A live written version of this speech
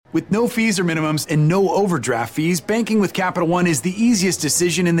With no fees or minimums and no overdraft fees, banking with Capital One is the easiest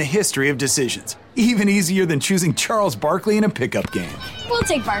decision in the history of decisions. Even easier than choosing Charles Barkley in a pickup game. We'll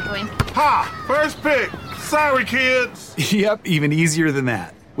take Barkley. Ha! First pick. Sorry, kids. Yep, even easier than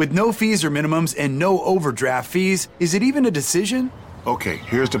that. With no fees or minimums and no overdraft fees, is it even a decision? Okay,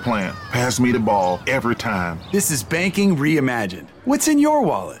 here's the plan. Pass me the ball every time. This is banking reimagined. What's in your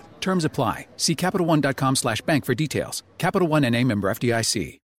wallet? Terms apply. See CapitalOne.com/bank for details. Capital One N.A. member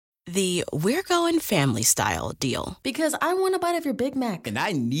FDIC. The We're Going Family Style deal. Because I want a bite of your Big Mac. And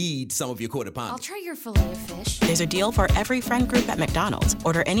I need some of your quarter pound. I'll try your filet of fish. There's a deal for every friend group at McDonald's.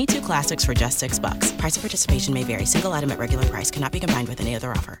 Order any 2 classics for just $6. Price of participation may vary. Single item at regular price cannot be combined with any other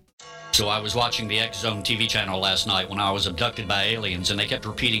offer. So I was watching the X Zone TV channel last night when I was abducted by aliens, and they kept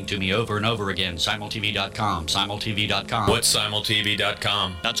repeating to me over and over again, simultv.com, simultv.com. What's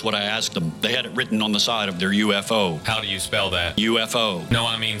simultv.com? That's what I asked them. They had it written on the side of their UFO. How do you spell that? UFO. No,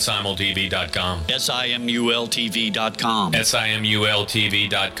 I mean simultv.com. simultv.com.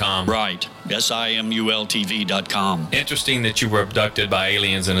 simultv.com. Right. simultv.com. Interesting that you were abducted by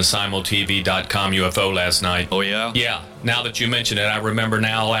aliens in a simultv.com UFO last night. Oh, yeah? Yeah. Now that you mention it, I remember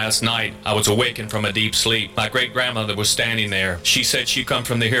now last night I was awakened from a deep sleep. My great-grandmother was standing there. She said she'd come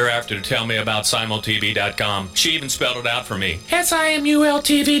from the hereafter to tell me about simultv.com. She even spelled it out for me.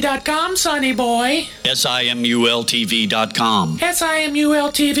 simultv.com, sonny boy. simultv.com.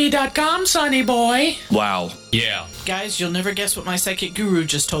 simultv.com, sonny boy. Wow. Yeah. Guys, you'll never guess what my psychic guru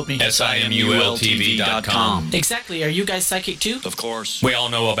just told me. simultv.com. Exactly. Are you guys psychic too? Of course. We all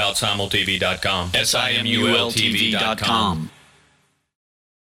know about simultv.com. simultv.com.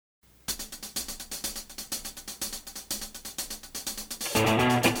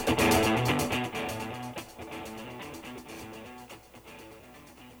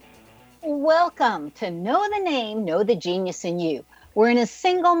 Welcome to Know the Name, Know the Genius in You, where in a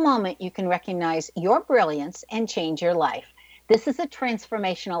single moment you can recognize your brilliance and change your life. This is a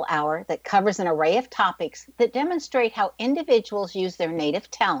transformational hour that covers an array of topics that demonstrate how individuals use their native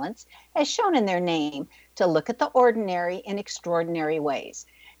talents, as shown in their name, to look at the ordinary in extraordinary ways.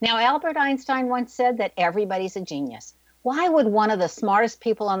 Now, Albert Einstein once said that everybody's a genius. Why would one of the smartest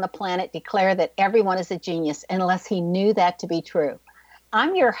people on the planet declare that everyone is a genius unless he knew that to be true?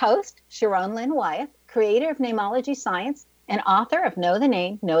 I'm your host, Sharon Lynn Wyeth, creator of Namology Science and author of Know the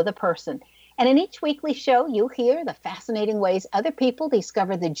Name, Know the Person. And in each weekly show, you'll hear the fascinating ways other people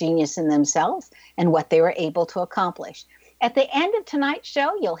discover the genius in themselves and what they were able to accomplish. At the end of tonight's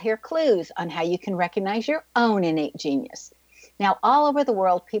show, you'll hear clues on how you can recognize your own innate genius. Now, all over the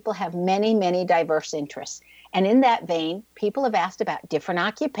world, people have many, many diverse interests. And in that vein, people have asked about different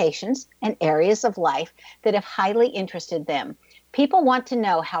occupations and areas of life that have highly interested them. People want to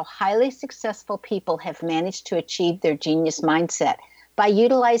know how highly successful people have managed to achieve their genius mindset by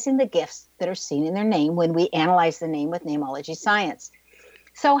utilizing the gifts that are seen in their name when we analyze the name with Namology Science.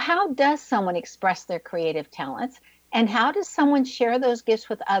 So how does someone express their creative talents, and how does someone share those gifts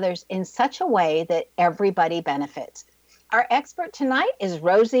with others in such a way that everybody benefits? Our expert tonight is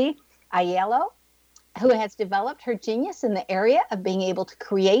Rosie Aiello, who has developed her genius in the area of being able to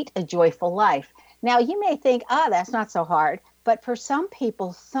create a joyful life. Now, you may think, that's not so hard. But for some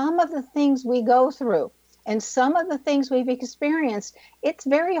people, some of the things we go through and some of the things we've experienced, it's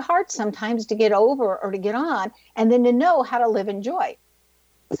very hard sometimes to get over or to get on and then to know how to live in joy.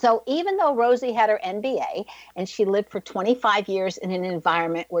 So even though Rosie had her MBA and she lived for 25 years in an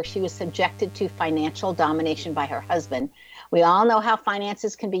environment where she was subjected to financial domination by her husband, we all know how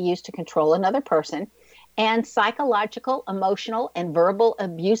finances can be used to control another person, and psychological, emotional, and verbal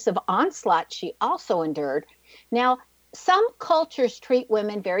abusive onslaught she also endured. Now, some cultures treat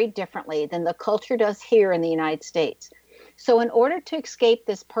women very differently than the culture does here in the United States. So in order to escape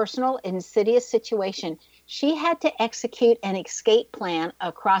this personal, insidious situation, she had to execute an escape plan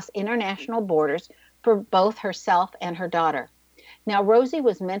across international borders for both herself and her daughter. Now, Rosie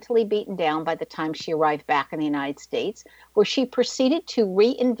was mentally beaten down by the time she arrived back in the United States, where she proceeded to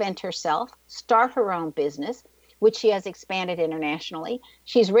reinvent herself, start her own business, which she has expanded internationally.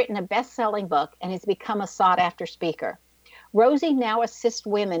 She's written a best-selling book and has become a sought-after speaker. Rosie now assists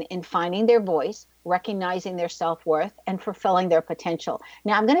women in finding their voice, recognizing their self-worth, and fulfilling their potential.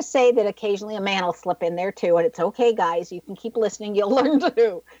 Now, I'm going to say that occasionally a man will slip in there too, and it's okay, guys. You can keep listening. You'll learn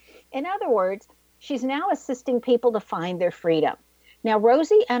too. In other words, she's now assisting people to find their freedom. Now,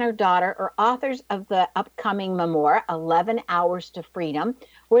 Rosie and her daughter are authors of the upcoming memoir, 11 Hours to Freedom,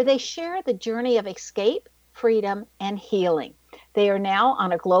 where they share the journey of escape, freedom, and healing. They are now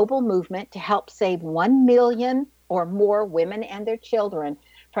on a global movement to help save 1 million or more women and their children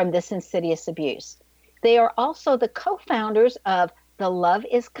from this insidious abuse. They are also the co-founders of the Love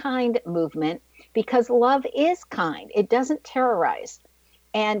is Kind movement because love is kind. It doesn't terrorize.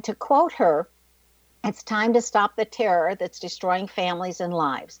 And to quote her, it's time to stop the terror that's destroying families and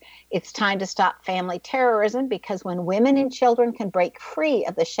lives. It's time to stop family terrorism because when women and children can break free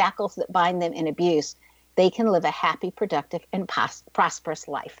of the shackles that bind them in abuse, they can live a happy, productive, and prosperous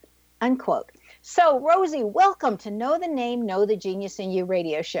life. Unquote. So, Rosie, welcome to Know the Name, Know the Genius in You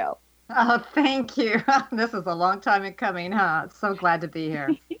radio show. Oh, thank you. This is a long time in coming, huh? So glad to be here.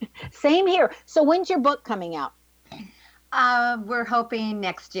 Same here. So when's your book coming out? We're hoping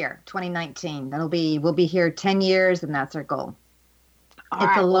next year, 2019. We'll be here 10 years, and that's our goal.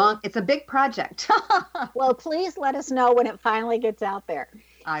 It's a big project. Well, please let us know when it finally gets out there.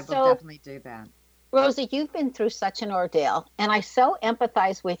 I will definitely do that. Rosie, you've been through such an ordeal, and I so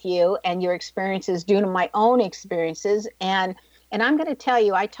empathize with you and your experiences due to my own experiences. And I'm going to tell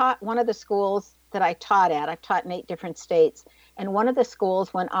you, I taught one of the schools that I taught at. I've taught in 8 different states. And one of the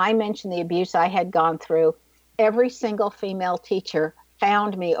schools, when I mentioned the abuse I had gone through, every single female teacher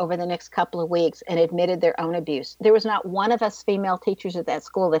found me over the next couple of weeks and admitted their own abuse. There was not one of us female teachers at that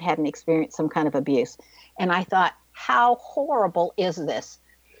school that hadn't experienced some kind of abuse. And I thought, how horrible is this?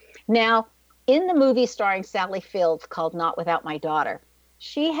 Now, in the movie starring Sally Fields called Not Without My Daughter,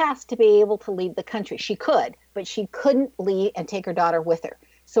 she has to be able to leave the country. She could, but she couldn't leave and take her daughter with her.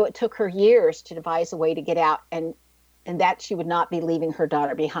 So it took her years to devise a way to get out and that she would not be leaving her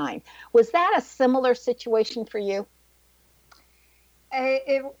daughter behind. Was that a similar situation for you?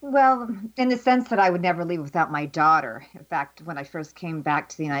 Well, in the sense that I would never leave without my daughter. In fact, when I first came back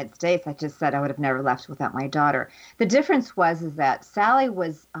to the United States, I just said I would have never left without my daughter. The difference is that Sally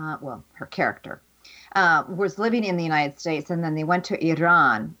was, her character, was living in the United States, and then they went to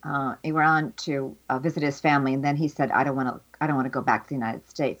Iran to visit his family, and then he said, I don't want to go back to the United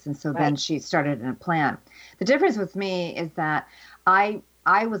States. And so then she started a plan. The difference with me is that I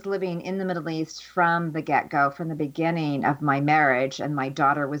was living in the Middle East from the get-go, from the beginning of my marriage, and my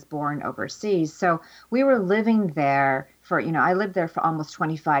daughter was born overseas. So we were living there I lived there for almost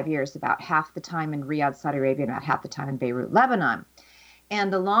 25 years, about half the time in Riyadh, Saudi Arabia, and about half the time in Beirut, Lebanon.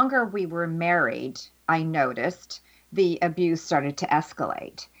 And the longer we were married, I noticed the abuse started to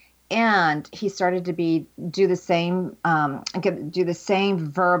escalate. And he started to do the same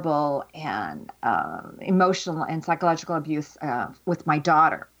verbal and emotional and psychological abuse with my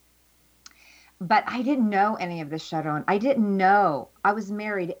daughter. But I didn't know any of this, Sharon. I didn't know. I was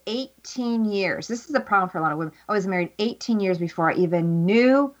married 18 years. This is a problem for a lot of women. I was married 18 years before I even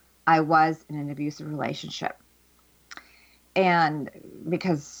knew I was in an abusive relationship. And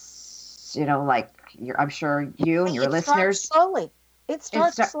because, I'm sure you and your listeners. It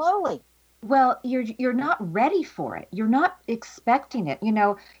starts slowly. Well, you're not ready for it. You're not expecting it.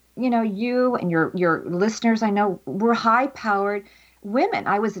 You and your listeners, I know, were high-powered women.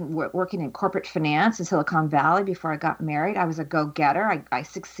 I was working in corporate finance in Silicon Valley before I got married. I was a go-getter. I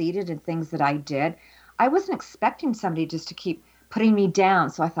succeeded in things that I did. I wasn't expecting somebody just to keep putting me down.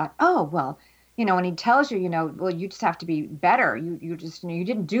 So I thought, oh, well, when he tells you, well, you just have to be better. You just, you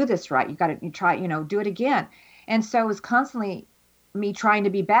didn't do this right. You try, do it again. And so it was constantly me trying to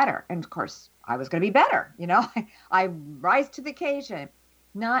be better. And of course, I was going to be better. I rise to the occasion,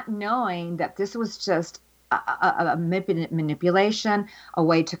 not knowing that this was just a manipulation, a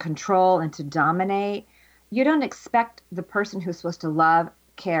way to control and to dominate. You don't expect the person who's supposed to love,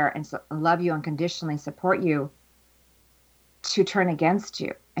 care, and love you unconditionally, support you, to turn against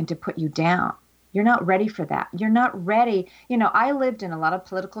you and to put you down. You're not ready for that. You're not ready. I lived in a lot of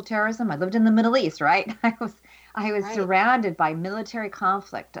political terrorism. I lived in the Middle East, right? I was surrounded by military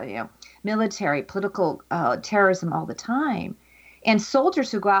conflict, military, political terrorism all the time. And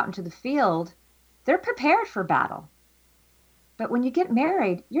soldiers who go out into the field, they're prepared for battle. But when you get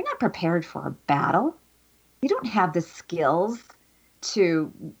married, you're not prepared for a battle. You don't have the skills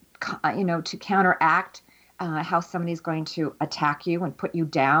to counteract how somebody's going to attack you and put you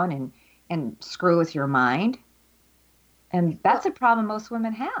down and screw with your mind. And that's a problem most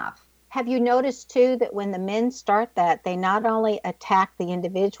women have. Have you noticed, too, that when the men start that, they not only attack the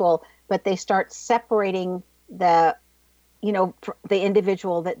individual, but they start separating the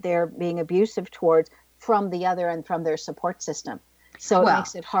individual that they're being abusive towards from the other and from their support system. So it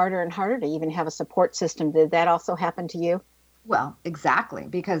makes it harder and harder to even have a support system. Did that also happen to you? Well, exactly.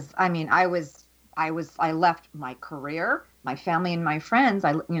 Because, I left my career, my family and my friends,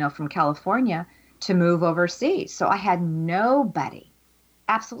 from California to move overseas. So I had nobody.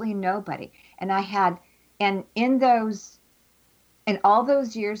 Absolutely nobody. And in all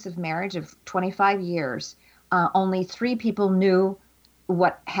those years of marriage of 25 years, only 3 people knew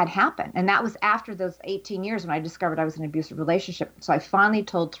what had happened. And that was after those 18 years when I discovered I was in an abusive relationship. So I finally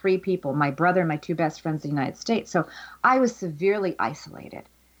told 3 people, my brother and my 2 best friends in the United States. So I was severely isolated.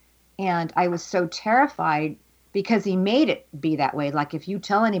 And I was so terrified because he made it be that way. Like, if you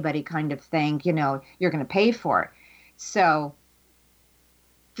tell anybody kind of thing, you know, you're going to pay for it. So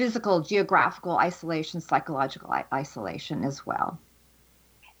physical, geographical isolation, psychological isolation as well.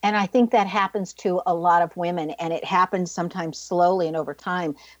 And I think that happens to a lot of women, and it happens sometimes slowly and over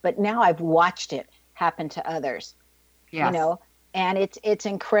time. But now I've watched it happen to others, yes. You know, and it's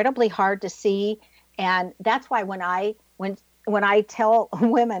incredibly hard to see. And that's why when I tell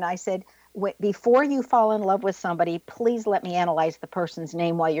women, I said, before you fall in love with somebody, please let me analyze the person's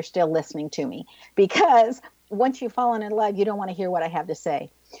name while you're still listening to me, because once you've fallen in love, you don't want to hear what I have to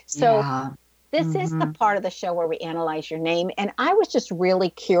say. So this is the part of the show where we analyze your name. And I was just really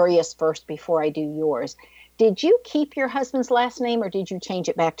curious first before I do yours. Did you keep your husband's last name, or did you change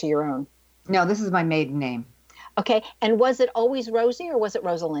it back to your own? No, this is my maiden name. Okay. And was it always Rosie, or was it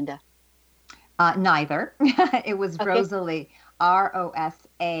Rosalinda? Neither. It was Rosalie,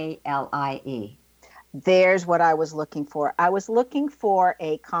 Rosalie. There's what I was looking for. I was looking for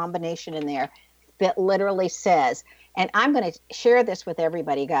a combination in there that literally says, and I'm going to share this with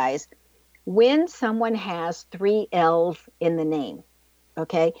everybody, guys. When someone has 3 L's in the name,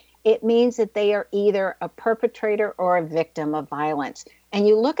 okay, it means that they are either a perpetrator or a victim of violence. And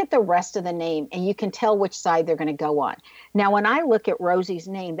you look at the rest of the name and you can tell which side they're going to go on. Now, when I look at Rosie's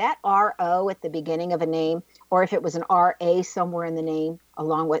name, that R-O at the beginning of a name, or if it was an R-A somewhere in the name,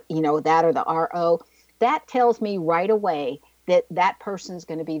 along with, you know, that or the R-O, that tells me right away that that person's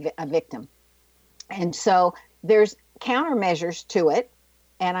going to be a victim. And so there's countermeasures to it.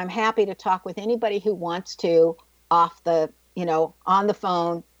 And I'm happy to talk with anybody who wants to off the, you know, on the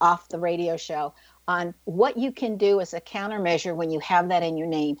phone, off the radio show, on what you can do as a countermeasure when you have that in your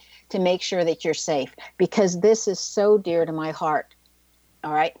name to make sure that you're safe, because this is so dear to my heart.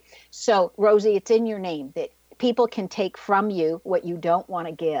 All right. So, Rosie, it's in your name that people can take from you what you don't want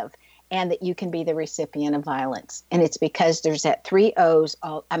to give, and that you can be the recipient of violence. And it's because there's that 3 O's,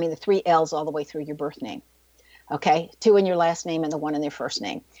 the 3 L's all the way through your birth name. Okay, 2 in your last name and the 1 in your first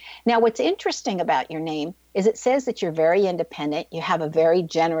name. Now, what's interesting about your name is it says that you're very independent, you have a very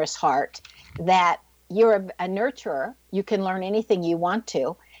generous heart, that you're a nurturer, you can learn anything you want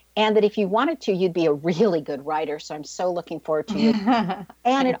to, and that if you wanted to, you'd be a really good writer. So I'm so looking forward to you.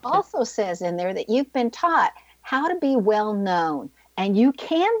 And it also says in there that you've been taught how to be well known, and you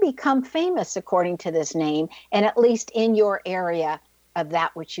can become famous according to this name, and at least in your area of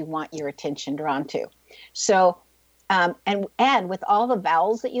that which you want your attention drawn to. So, and with all the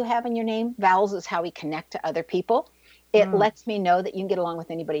vowels that you have in your name, vowels is how we connect to other people. It lets me know that you can get along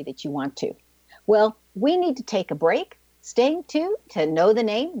with anybody that you want to. Well, we need to take a break. Stay tuned to Know the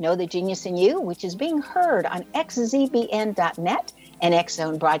Name, Know the Genius in You, which is being heard on xzbn.net and X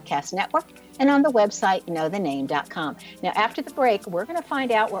Zone Broadcast Network, and on the website knowthename.com. Now, after the break, we're going to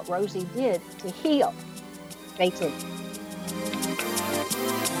find out what Rosie did to heal. Stay tuned.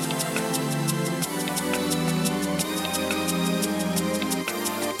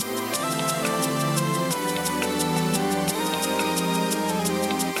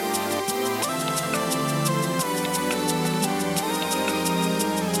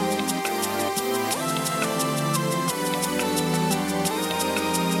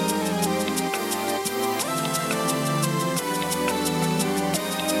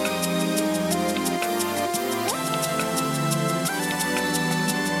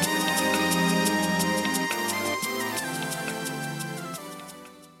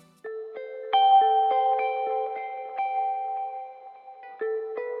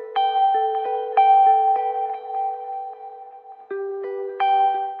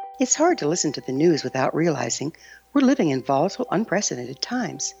 It's hard to listen to the news without realizing we're living in volatile, unprecedented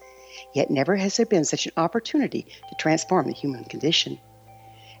times. Yet never has there been such an opportunity to transform the human condition.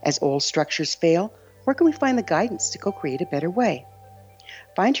 As old structures fail, where can we find the guidance to co-create a better way?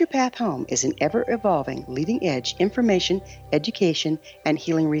 Find Your Path Home is an ever-evolving, leading-edge information, education, and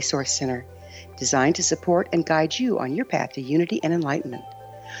healing resource center designed to support and guide you on your path to unity and enlightenment.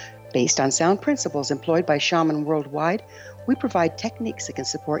 Based on sound principles employed by shaman worldwide, we provide techniques that can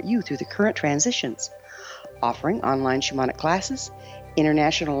support you through the current transitions, offering online shamanic classes,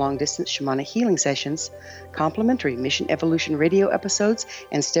 international long-distance shamanic healing sessions, complimentary Mission Evolution radio episodes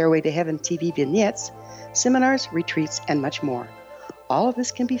and Stairway to Heaven TV vignettes, seminars, retreats, and much more. All of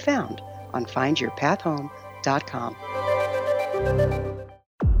this can be found on findyourpathhome.com.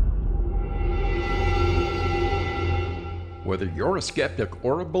 Whether you're a skeptic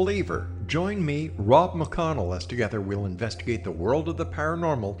or a believer, join me, Rob McConnell, as together we'll investigate the world of the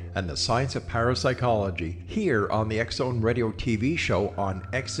paranormal and the science of parapsychology here on the X-Zone Radio TV show on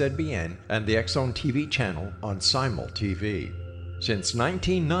XZBN and the X-Zone TV channel on Simul TV. Since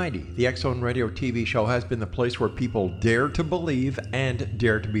 1990, the X-Zone Radio TV show has been the place where people dare to believe and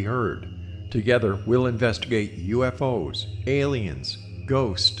dare to be heard. Together, we'll investigate UFOs, aliens,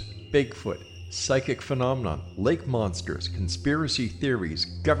 ghosts, Bigfoot, psychic phenomenon, lake monsters, conspiracy theories,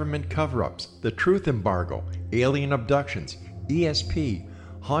 government cover-ups, the truth embargo, alien abductions, ESP,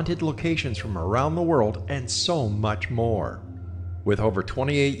 haunted locations from around the world, and so much more. With over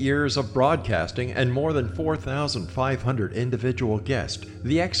 28 years of broadcasting and more than 4,500 individual guests,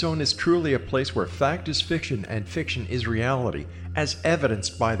 the X-Zone is truly a place where fact is fiction and fiction is reality, as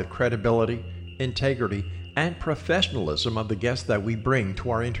evidenced by the credibility, integrity, and professionalism of the guests that we bring to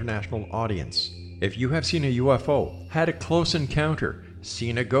our international audience. If you have seen a UFO, had a close encounter,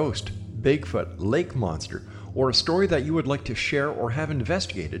 seen a ghost, Bigfoot, lake monster, or a story that you would like to share or have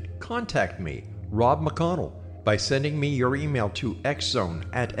investigated, contact me, Rob McConnell, by sending me your email to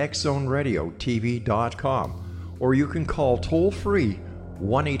xzone@xzoneradiotv.com, or you can call toll-free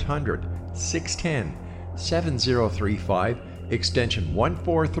 1-800-610-7035, extension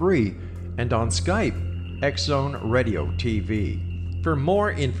 143, and on Skype, X-Zone Radio TV. For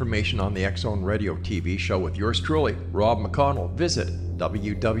more information on the X-Zone Radio TV show with yours truly, Rob McConnell, visit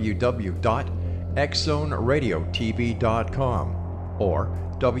www.xzoneradiotv.com or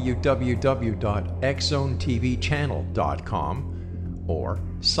www.xzonetvchannel.com or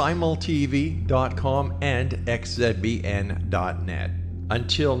simultv.com and xzbn.net.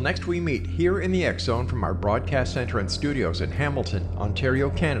 Until next we meet here in the X-Zone from our broadcast center and studios in Hamilton, Ontario,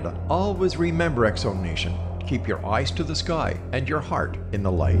 Canada, always remember, X-Zone Nation, keep your eyes to the sky and your heart in the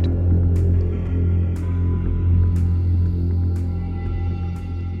light.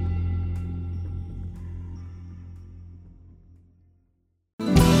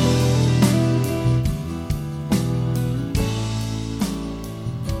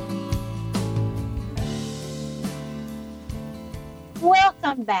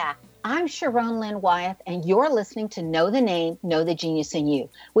 Welcome back. I'm Sharon Lynn Wyeth, and you're listening to Know the Name, Know the Genius in You,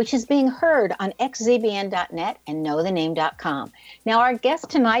 which is being heard on xzbn.net and knowthename.com. Now, our guest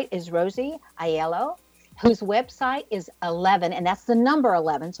tonight is Rosie Aiello, whose website is 11, and that's the number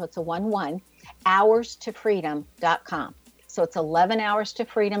 11, so it's a 11, hourstofreedom.com. So it's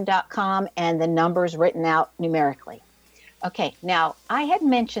 11hourstofreedom.com, and the number's written out numerically. Okay, now, I had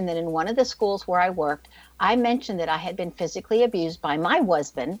mentioned that in one of the schools where I worked, I mentioned that I had been physically abused by my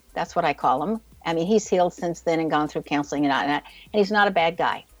husband. That's what I call him. I mean, he's healed since then and gone through counseling and he's not a bad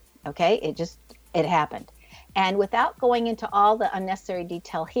guy. Okay, it happened. And without going into all the unnecessary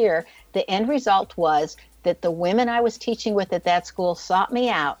detail here, the end result was that the women I was teaching with at that school sought me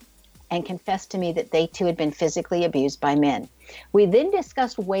out and confessed to me that they too had been physically abused by men. We then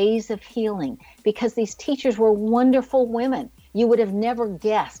discussed ways of healing because these teachers were wonderful women. You would have never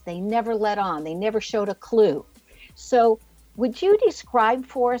guessed. They never let on. They never showed a clue. So would you describe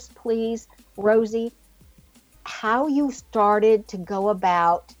for us, please, Rosie, how you started to go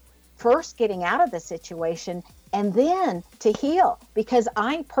about first getting out of the situation and then to heal? Because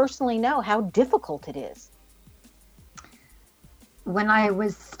I personally know how difficult it is. When I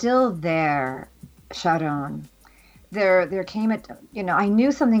was still there, Sharon, there came I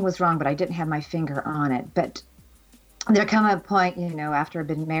knew something was wrong, but I didn't have my finger on it. But there came a point, after I've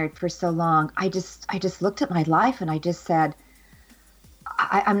been married for so long, I just looked at my life and I just said,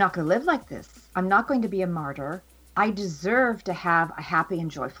 I'm not going to live like this. I'm not going to be a martyr. I deserve to have a happy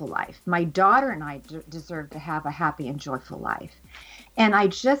and joyful life. My daughter and I deserve to have a happy and joyful life. And I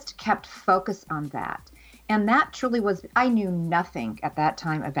just kept focused on that. And that truly was, I knew nothing at that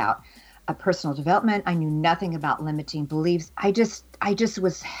time about personal development. I knew nothing about limiting beliefs. I just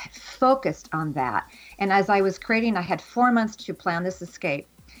was focused on that. And as I was creating, I had 4 months to plan this escape.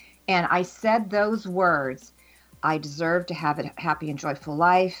 And I said those words, I deserve to have a happy and joyful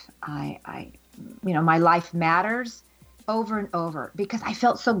life. My life matters, over and over, because I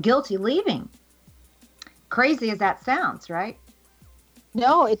felt so guilty leaving. Crazy as that sounds, right?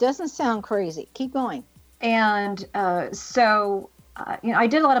 No, it doesn't sound crazy. Keep going. And so I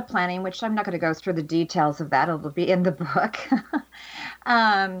did a lot of planning, which I'm not going to go through the details of that. It'll be in the book.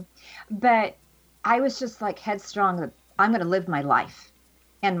 But I was just like headstrong that I'm going to live my life.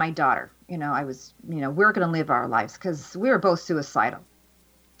 And my daughter, we're going to live our lives because we were both suicidal.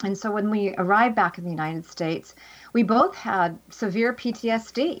 And so when we arrived back in the United States, we both had severe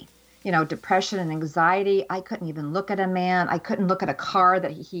PTSD. depression and anxiety. I couldn't even look at a man. I couldn't look at a car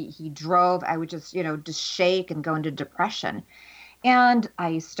that he drove. I would just shake and go into depression. And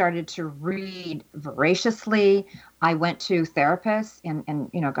I started to read voraciously. I went to therapists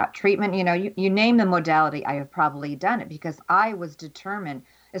and got treatment. You name the modality, I have probably done it because I was determined.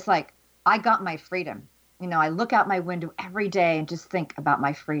 It's like I got my freedom. I look out my window every day and just think about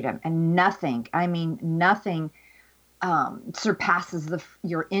my freedom, and nothing surpasses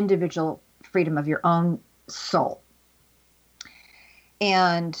your individual freedom of your own soul.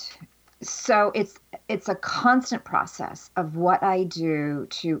 And so it's a constant process of what I do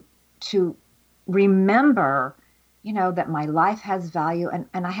to remember, that my life has value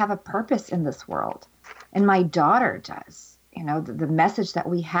and I have a purpose in this world, and my daughter does. The message that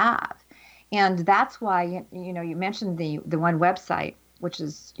we have. And that's why, you mentioned the one website, which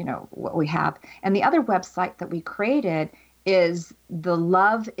is, what we have. And the other website that we created is the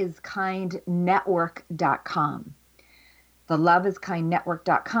loveIsKindNetwork.com. The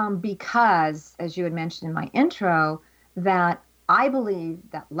loveIsKindNetwork.com, because, as you had mentioned in my intro, that I believe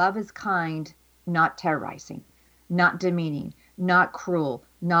that love is kind, not terrorizing, not demeaning, not cruel,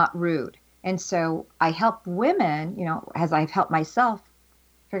 not rude. And so I help women, as I've helped myself,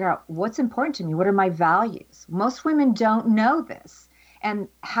 figure out what's important to me. What are my values? Most women don't know this. And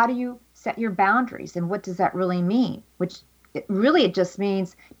how do you set your boundaries? And what does that really mean? It just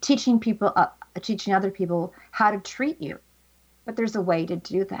means teaching other people how to treat you. But there's a way to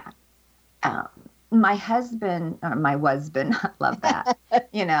do that. My husband, I love that,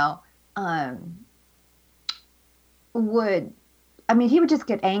 he would just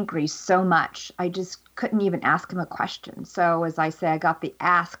get angry so much. I just couldn't even ask him a question. So as I say, I got the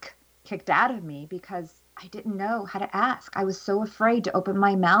ask kicked out of me because I didn't know how to ask. I was so afraid to open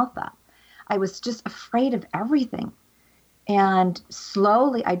my mouth up. I was just afraid of everything. And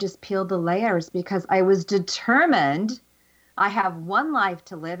slowly I just peeled the layers because I was determined. I have one life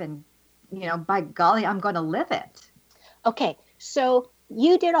to live, and, by golly, I'm going to live it. Okay. So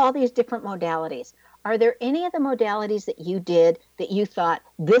you did all these different modalities. Are there any of the modalities that you did that you thought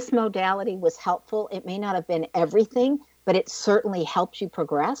this modality was helpful? It may not have been everything, but it certainly helped you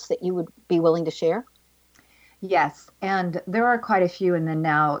progress that you would be willing to share? Yes. And there are quite a few. And then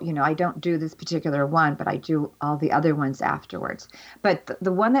now, I don't do this particular one, but I do all the other ones afterwards. But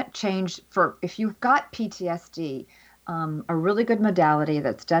the one that changed if you've got PTSD, a really good modality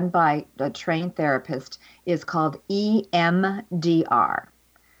that's done by a trained therapist is called EMDR.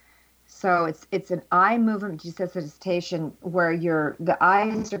 So it's an eye movement desensitization where the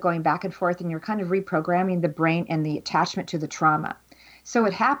eyes are going back and forth and you're kind of reprogramming the brain and the attachment to the trauma. So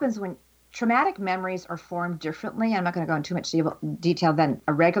it happens when traumatic memories are formed differently. I'm not going to go into too much detail than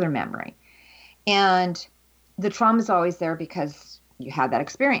a regular memory. And the trauma is always there because you had that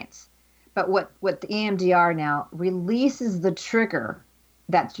experience. But what the EMDR now releases the trigger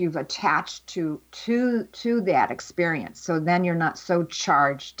that you've attached to that experience. So then you're not so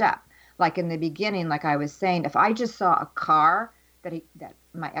charged up. Like in the beginning, like I was saying, if I just saw a car that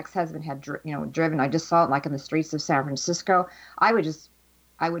my ex-husband had driven, I just saw it like in the streets of San Francisco, I would just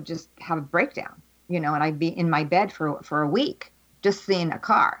have a breakdown, and I'd be in my bed for a week just seeing a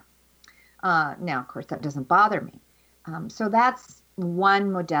car. Now, of course, that doesn't bother me. So that's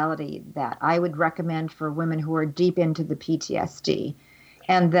one modality that I would recommend for women who are deep into the PTSD.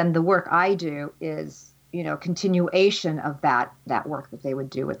 And then the work I do is continuation of that work that they would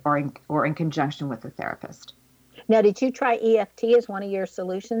do or in conjunction with the therapist. Now, did you try EFT as one of your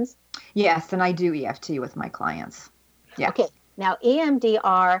solutions? Yes, and I do EFT with my clients. Yeah. Okay. Now,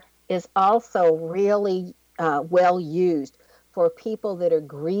 EMDR is also really well used for people that are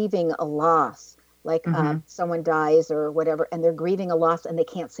grieving a loss, like someone dies or whatever, and they're grieving a loss and they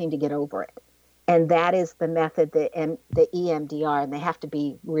can't seem to get over it. And that is the method, the EMDR, and they have to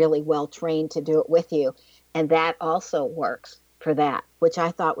be really well trained to do it with you. And that also works for that, which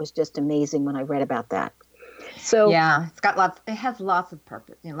I thought was just amazing when I read about that. So yeah, it has lots of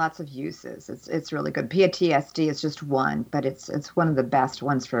purpose, lots of uses. It's really good. PTSD is just one, but it's one of the best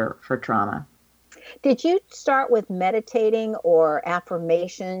ones for trauma. Did you start with meditating or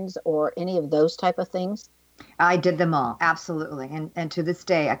affirmations or any of those type of things? I did them all, absolutely. And to this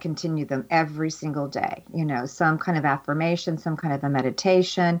day, I continue them every single day. Some kind of affirmation, some kind of a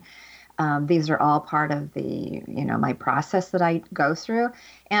meditation. These are all part of the, my process that I go through.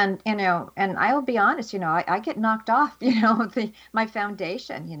 And I will be honest, I get knocked off, my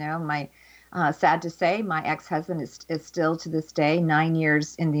foundation, sad to say, my ex-husband is still to this day 9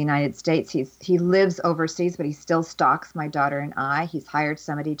 years in the United States. He lives overseas, but he still stalks my daughter and I. He's hired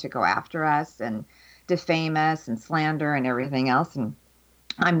somebody to go after us and defame us and slander and everything else. And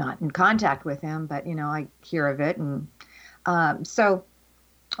I'm not in contact with him, but, I hear of it. And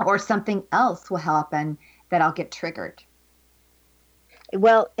or something else will happen that I'll get triggered.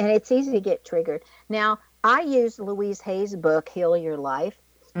 Well, and it's easy to get triggered. Now, I used Louise Hay's book, Heal Your Life,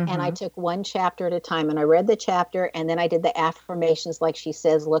 and I took one chapter at a time. And I read the chapter, and then I did the affirmations like she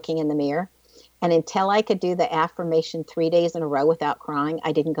says, looking in the mirror. And until I could do the affirmation 3 days in a row without crying,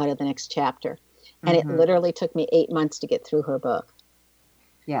 I didn't go to the next chapter. And it literally took me 8 months to get through her book.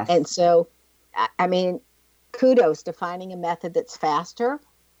 Yes. And so, I mean, kudos to finding a method that's faster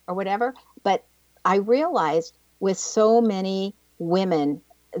or whatever. But I realized with so many women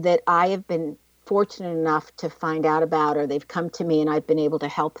that I have been fortunate enough to find out about, or they've come to me and I've been able to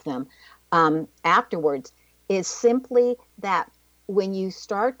help them afterwards, is simply that when you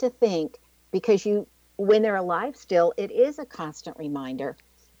start to think, because when they're alive still, it is a constant reminder.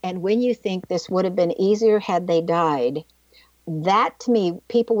 And when you think this would have been easier had they died, that to me,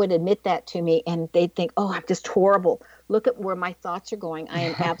 people would admit that to me and they'd think, oh, I'm just horrible. Look at where my thoughts are going. I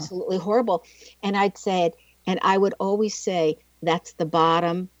am absolutely horrible. And I would always say, that's the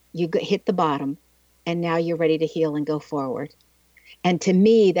bottom. You hit the bottom and now you're ready to heal and go forward. And to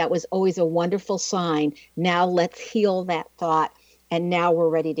me, that was always a wonderful sign. Now let's heal that thought. And now we're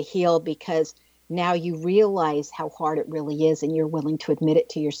ready to heal, because now you realize how hard it really is and you're willing to admit it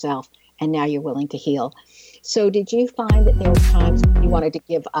to yourself. And now you're willing to heal. So did you find that there were times you wanted to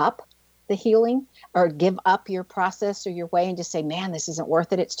give up the healing or give up your process or your way and just say, man, this isn't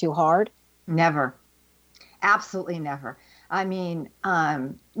worth it. It's too hard? Never. Absolutely never. I mean,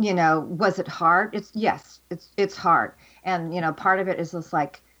 was it hard? It's hard. And, part of it is just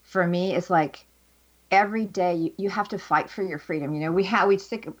like, for me, it's like every day you have to fight for your freedom.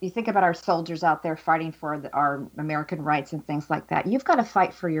 You think about our soldiers out there fighting for our American rights and things like that. You've got to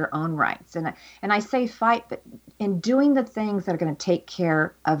fight for your own rights. And I say fight, but in doing the things that are going to take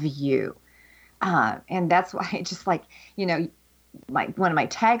care of you. And that's why I just like, one of my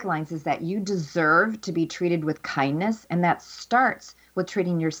taglines is that you deserve to be treated with kindness. And that starts with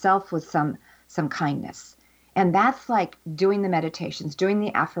treating yourself with some kindness. And that's like doing the meditations, doing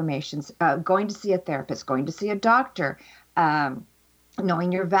the affirmations, going to see a therapist, going to see a doctor,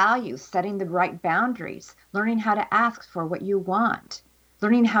 knowing your values, setting the right boundaries, learning how to ask for what you want,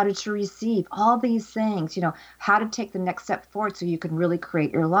 learning how to receive all these things, how to take the next step forward so you can really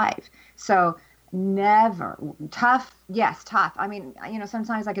create your life. So never tough. Yes, tough. I mean,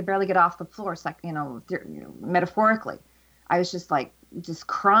 sometimes I could barely get off the floor. It's like, metaphorically, I was just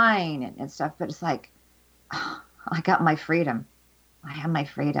crying and stuff, but it's like, I got my freedom. I have my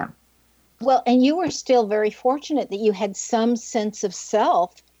freedom. Well, and you were still very fortunate that you had some sense of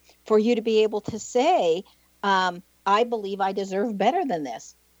self for you to be able to say, I believe I deserve better than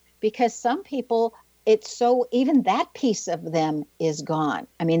this. Because some people, even that piece of them is gone.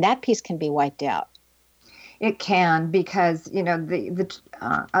 I mean, that piece can be wiped out. It can, because, the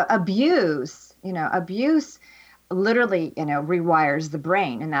abuse literally, rewires the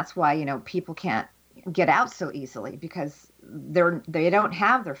brain. And that's why, people can't get out so easily, because they don't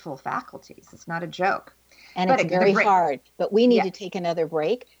have their full faculties. It's not a joke. And it's very hard. But we need to take another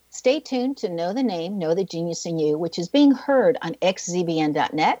break. Stay tuned to Know the Name, Know the Genius in You, which is being heard on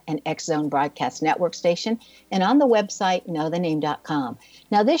xzbn.net and X Zone Broadcast Network Station, and on the website knowthename.com.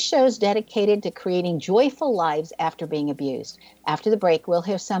 Now, this show is dedicated to creating joyful lives after being abused. After the break, we'll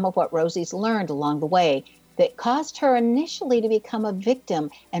hear some of what Rosie's learned along the way that caused her initially to become a victim,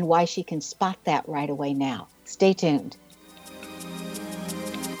 and why she can spot that right away now. Stay tuned.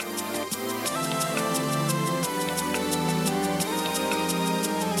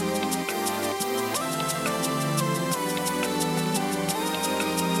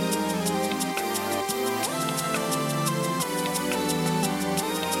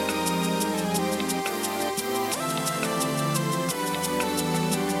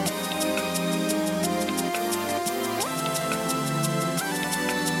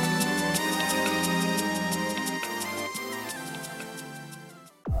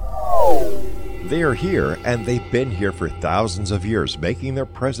 They are here, and they've been here for thousands of years, making their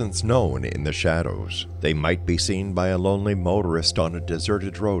presence known in the shadows. They might be seen by a lonely motorist on a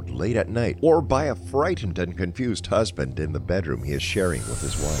deserted road late at night, or by a frightened and confused husband in the bedroom he is sharing with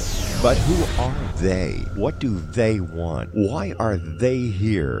his wife. But who are they? What do they want? Why are they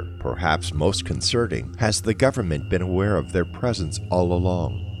here? Perhaps most concerning, has the government been aware of their presence all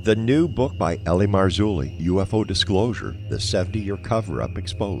along? The new book by Ellie Marzulli, UFO Disclosure, the 70-year cover-up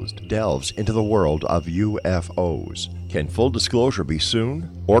exposed, delves into the world of UFOs. Can full disclosure be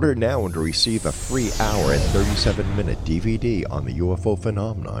soon? Order now and receive a free hour and 37-minute DVD on the UFO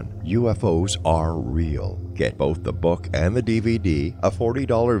phenomenon. UFOs are real. Get both the book and the DVD, a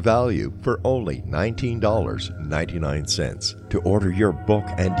 $40 value, for only $19.99. To order your book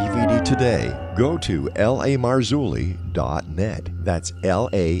and DVD today, go to lamarzulli.net. That's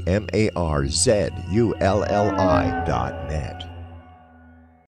LAMARZULLI.net.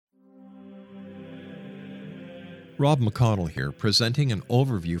 Rob McConnell here, presenting an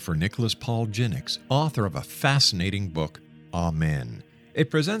overview for Nicholas Paul Jennings, author of a fascinating book, Amen. It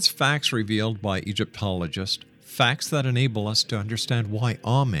presents facts revealed by Egyptologists, facts that enable us to understand why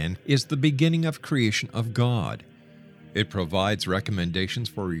Amen is the beginning of creation of God. It provides recommendations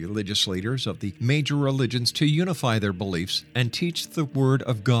for religious leaders of the major religions to unify their beliefs and teach the Word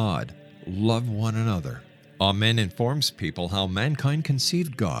of God. Love one another. Amen informs people how mankind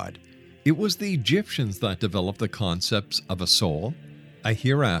conceived God. It was the Egyptians that developed the concepts of a soul, a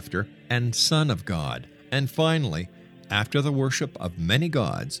hereafter, and Son of God. And finally, after the worship of many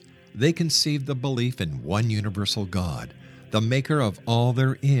gods, they conceived the belief in one universal God, the maker of all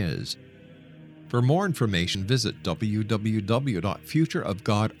there is. For more information, visit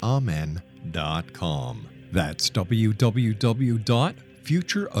www.futureofgodamen.com. That's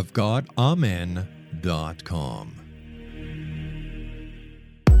www.futureofgodamen.com.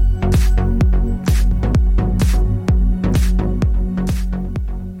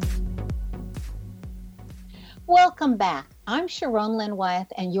 Welcome back. I'm Sharon Lynn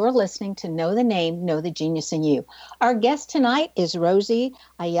Wyeth, and you're listening to Know the Name, Know the Genius in You. Our guest tonight is Rosie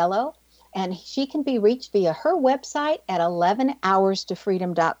Aiello, and she can be reached via her website at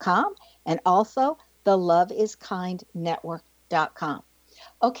 11hourstofreedom.com and also the loveIsKindNetwork.com.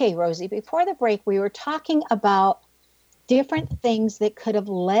 Okay, Rosie, before the break, we were talking about different things that could have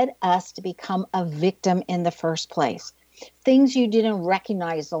led us to become a victim in the first place. Things you didn't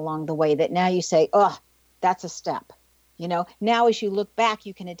recognize along the way that now you say, oh, that's a step. You know, now as you look back,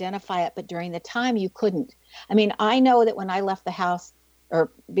 you can identify it, but during the time you couldn't. I mean, I know that when I left the house, or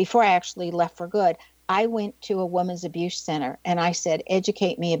before I actually left for good, I went to a women's abuse center and I said,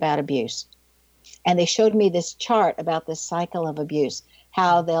 educate me about abuse. And they showed me this chart about this cycle of abuse,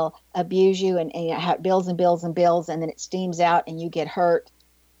 how they'll abuse you and how it builds and builds and builds, and then it steams out and you get hurt.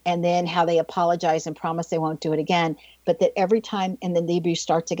 And then how they apologize and promise they won't do it again. But that every time, and then the abuse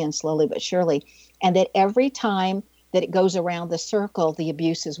starts again slowly but surely. And that every time that it goes around the circle, the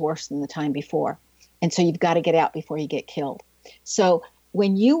abuse is worse than the time before. And so you've got to get out before you get killed. So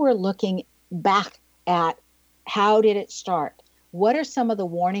when you were looking back at how did it start, what are some of the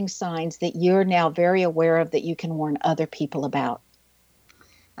warning signs that you're now very aware of that you can warn other people about?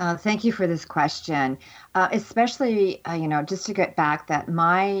 Thank you for this question. Especially, just to get back that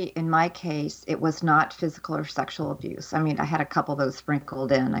in my case, it was not physical or sexual abuse. I mean, I had a couple of those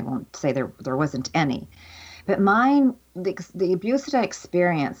sprinkled in. I won't say there wasn't any. But mine, the abuse that I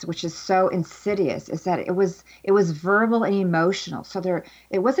experienced, which is so insidious, is that it was verbal and emotional. So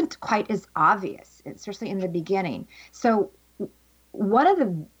it wasn't quite as obvious, especially in the beginning. So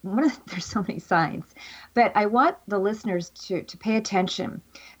there's so many signs, but I want the listeners to pay attention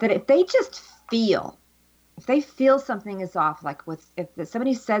that if they feel something is off, like if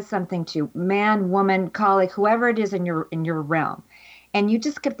somebody says something to man, woman, colleague, whoever it is in your realm, and you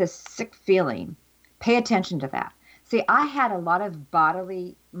just get this sick feeling, pay attention to that. See, I had a lot of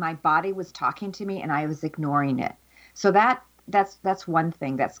my body was talking to me and I was ignoring it. So that's one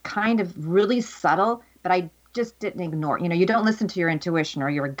thing that's kind of really subtle, but I just didn't ignore. You don't listen to your intuition or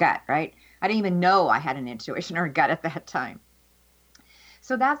your gut, right? I didn't even know I had an intuition or a gut at that time.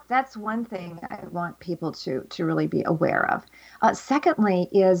 So that's one thing I want people to really be aware of. Secondly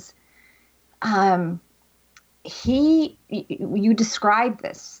is you describe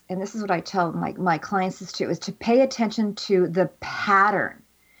this, and this is what I tell my clients is to pay attention to the pattern.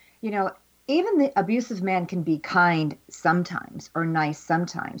 Even the abusive man can be kind sometimes or nice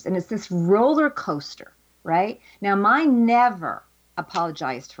sometimes, and it's this roller coaster. Right? Now, mine never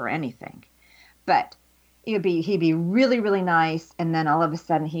apologized for anything, but he'd be really, really nice, and then all of a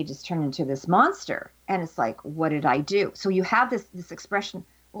sudden he just turned into this monster, and it's like, what did I do? So you have this expression,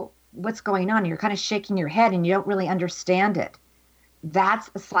 well, what's going on? And you're kind of shaking your head, and you don't really understand it. That's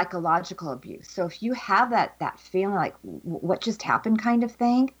a psychological abuse. So if you have that feeling like, what just happened kind of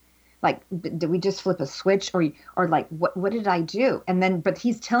thing, like, did we just flip a switch or like, what did I do? And then, but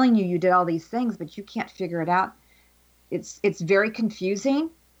he's telling you did all these things, but you can't figure it out. It's very confusing.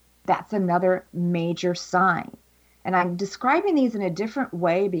 That's another major sign. And I'm describing these in a different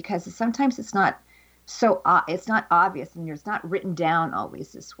way because sometimes it's not obvious and it's not written down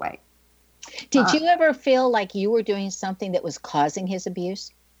always this way. Did you ever feel like you were doing something that was causing his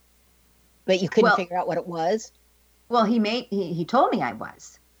abuse, but you couldn't figure out what it was? Well, he told me I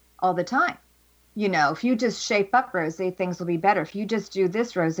was all the time. If you just shape up, Rosie, things will be better. If you just do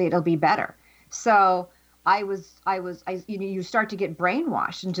this, Rosie, it'll be better. So you start to get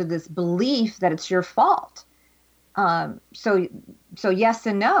brainwashed into this belief that it's your fault. So yes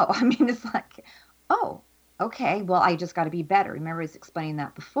and no. I mean, it's like, oh, okay, well, I just got to be better. Remember, I was explaining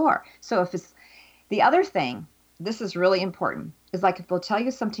that before. So if it's the other thing, this is really important, is like if they'll tell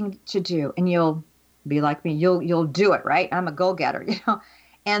you something to do and you'll be like me, you'll do it, right? I'm a go-getter,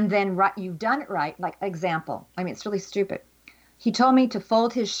 and then you've done it right. Like example, I mean, it's really stupid. He told me to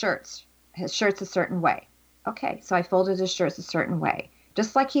fold his shirts a certain way. Okay, so I folded his shirts a certain way,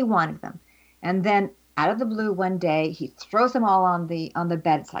 just like he wanted them. And then out of the blue one day, he throws them all on the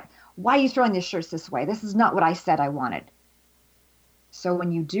bed. It's like, why are you throwing your shirts this way? This is not what I said I wanted. So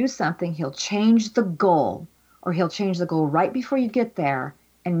when you do something, he'll change the goal, or he'll change the goal right before you get there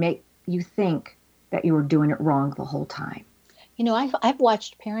and make you think that you were doing it wrong the whole time. I've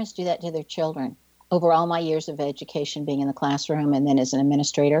watched parents do that to their children over all my years of education, being in the classroom and then as an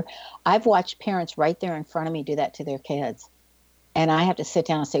administrator. I've watched parents right there in front of me do that to their kids. And I have to sit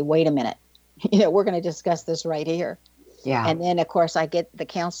down and say, wait a minute, we're going to discuss this right here. Yeah. And then, of course, I get the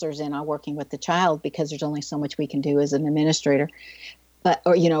counselors in on working with the child, because there's only so much we can do as an administrator,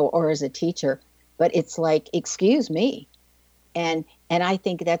 or as a teacher. But it's like, excuse me. And I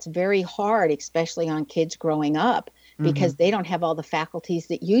think that's very hard, especially on kids growing up, because they don't have all the faculties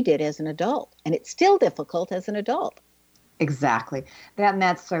that you did as an adult. And it's still difficult as an adult. Exactly.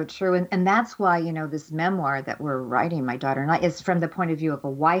 That's so true. And that's why, this memoir that we're writing, my daughter and I, is from the point of view of a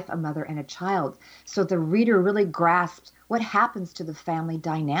wife, a mother, and a child. So the reader really grasps what happens to the family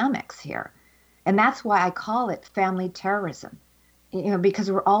dynamics here. And that's why I call it family terrorism,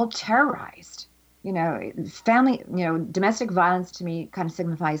 because we're all terrorized. Family, domestic violence to me kind of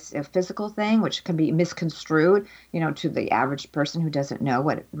signifies a physical thing, which can be misconstrued, to the average person who doesn't know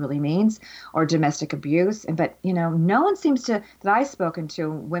what it really means, or domestic abuse. But, no one seems to, that I've spoken to,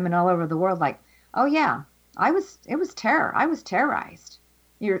 women all over the world, like, oh yeah, it was terror. I was terrorized.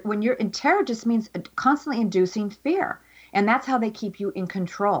 When you're in terror, just means constantly inducing fear. And that's how they keep you in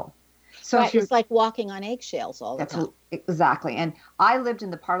control. So right, it's like walking on eggshells all the time. Exactly. And I lived in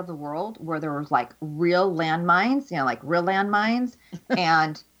the part of the world where there was like real landmines,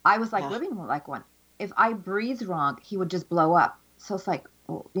 and I was like living like one. If I breathed wrong, he would just blow up. So it's like,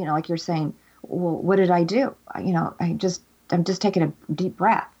 like you're saying, well, what did I do? I'm just taking a deep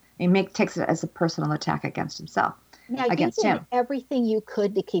breath. He takes it as a personal attack against himself. Now, you did everything you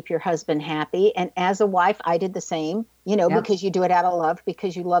could to keep your husband happy. And as a wife, I did the same, because you do it out of love,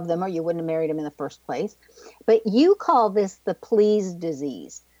 because you love them or you wouldn't have married him in the first place. But you call this the please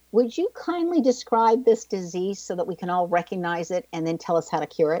disease. Would you kindly describe this disease so that we can all recognize it and then tell us how to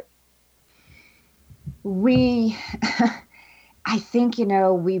cure it? I think,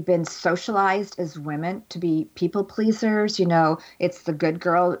 we've been socialized as women to be people pleasers. It's the good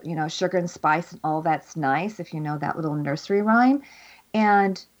girl, sugar and spice and all that's nice, if you know that little nursery rhyme.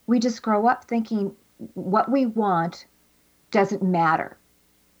 And we just grow up thinking what we want doesn't matter.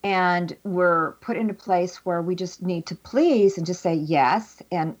 And we're put in a place where we just need to please and just say yes.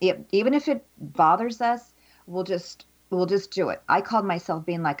 And even if it bothers us, we'll just do it. I called myself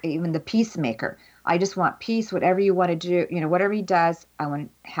being like even the peacemaker. I just want peace. Whatever you want to do, whatever he does, I want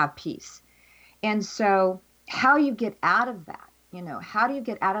to have peace. And so how you get out of that, how do you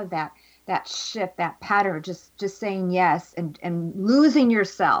get out of that shift, that pattern, just saying yes and losing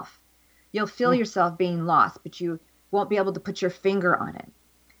yourself? You'll feel yourself being lost, but you won't be able to put your finger on it.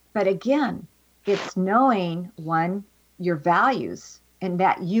 But again, it's knowing, one, your values, and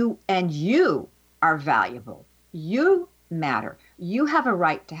that you are valuable. You matter. You have a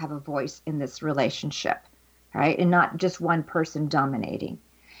right to have a voice in this relationship, right? And not just one person dominating.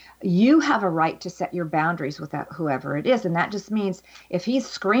 You have a right to set your boundaries with whoever it is. And that just means if he's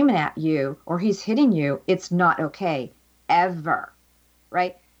screaming at you or he's hitting you, it's not okay, ever,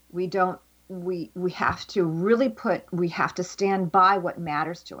 right? We have to stand by what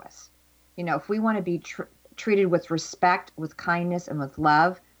matters to us. If we want to be treated with respect, with kindness, and with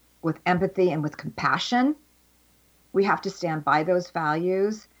love, with empathy, and with compassion, we have to stand by those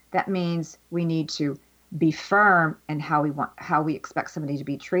values. That means we need to be firm in how we expect somebody to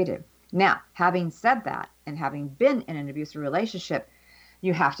be treated. Now, having said that, and having been in an abusive relationship,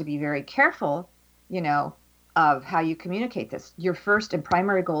 you have to be very careful, of how you communicate this. Your first and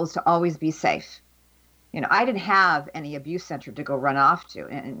primary goal is to always be safe. I didn't have any abuse center to go run off to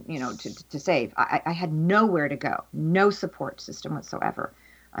and to save. I had nowhere to go, no support system whatsoever.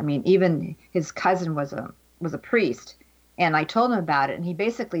 I mean, even his cousin was a priest, and I told him about it, and he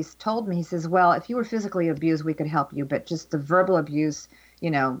basically told me, he says, well, if you were physically abused, we could help you, but just the verbal abuse,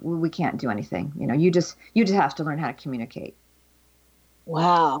 we can't do anything. You just have to learn how to communicate.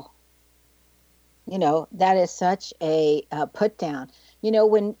 Wow. That is such a put down.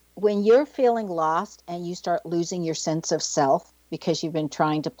 When you're feeling lost and you start losing your sense of self because you've been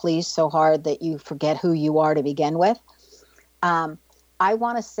trying to please so hard that you forget who you are to begin with, I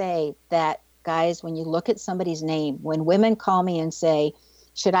want to say that, guys, when you look at somebody's name, when women call me and say,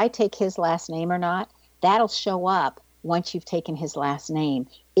 should I take his last name or not? That'll show up once you've taken his last name.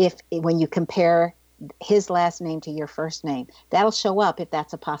 When you compare his last name to your first name, that'll show up if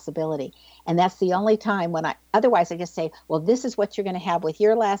that's a possibility. And that's the only time otherwise I just say, well, this is what you're going to have with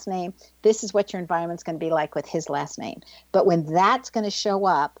your last name. This is what your environment's going to be like with his last name. But when that's going to show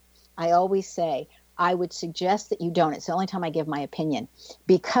up, I always say, I would suggest that you don't. It's the only time I give my opinion,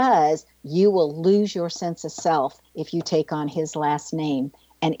 because you will lose your sense of self if you take on his last name.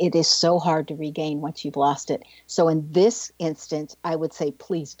 And it is so hard to regain once you've lost it. So in this instance, I would say,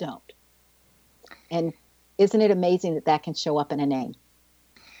 please don't. And isn't it amazing that can show up in a name?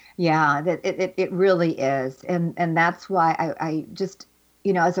 Yeah, it really is. And that's why I just,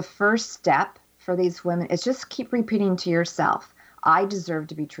 as a first step for these women, is just keep repeating to yourself, I deserve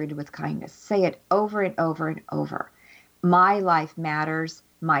to be treated with kindness. Say it over and over and over. My life matters.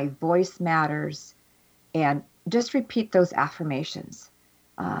 My voice matters. And just repeat those affirmations.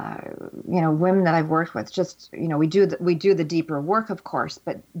 Women that I've worked with, just, we do the deeper work, of course,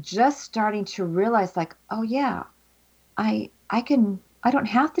 but just starting to realize, like, oh yeah, I don't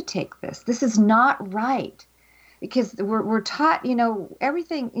have to take this. This is not right. Because we're taught,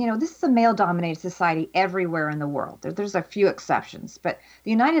 everything, this is a male-dominated society everywhere in the world. There's a few exceptions, but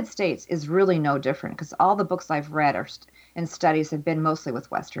the United States is really no different, because all the books I've read and studies have been mostly with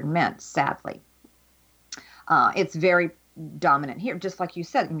Western men, sadly. It's very dominant here, just like you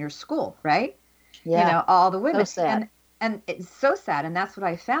said, in your school, right? Yeah. All the women. So sad. And it's so sad, and that's what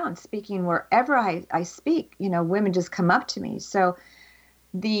I found speaking wherever I speak, women just come up to me. So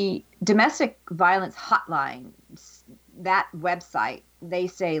the domestic violence hotline, that website, they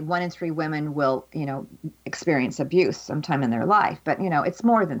say 1 in 3 women will, experience abuse sometime in their life. But, it's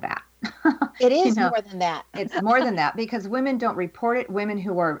more than that. It is more than that. It's more than that, because women don't report it. Women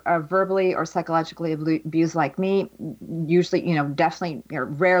who are verbally or psychologically abused like me usually, definitely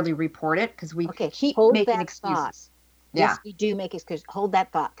rarely report it, because we keep making excuses. Thought. Yes, we do make excuses. Hold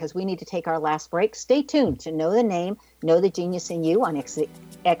that thought, because we need to take our last break. Stay tuned to Know the Name, Know the Genius in You on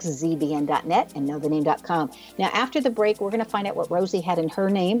xzbn.net and knowthename.com. Now, after the break, we're going to find out what Rosie had in her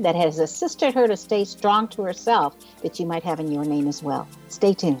name that has assisted her to stay strong to herself, that you might have in your name as well.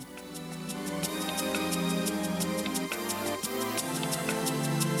 Stay tuned.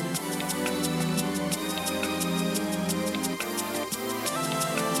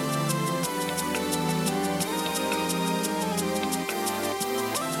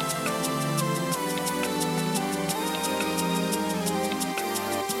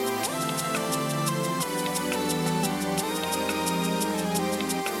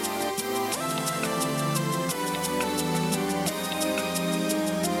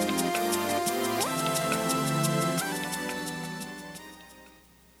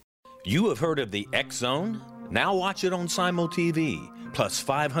 You have heard of the X Zone? Now watch it on Simul TV, plus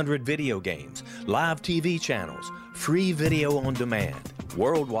 500 video games, live TV channels, free video on demand,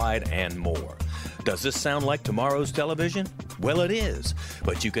 worldwide, and more. Does this sound like tomorrow's television? Well, it is,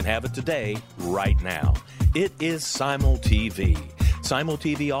 but you can have it today, right now. It is Simul TV. Simul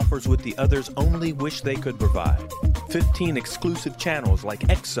TV offers what the others only wish they could provide. 15 exclusive channels like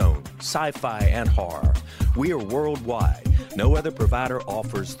X Zone, sci-fi, and horror. We are worldwide. No other provider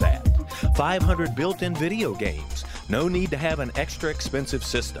offers that. 500 built-in video games. No need to have an extra expensive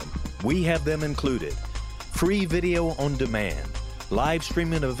system. We have them included. Free video on demand. Live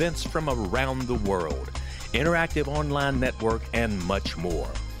streaming events from around the world. Interactive online network, and much more.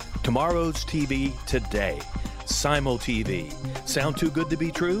 Tomorrow's TV today. Simul TV. Sound too good to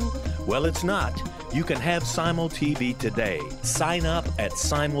be true? Well, it's not. You can have Simul TV today. Sign up at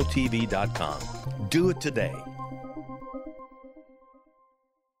simultv.com. Do it today.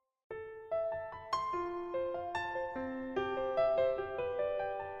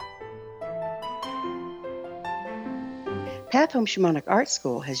 Path Home Shamanic Art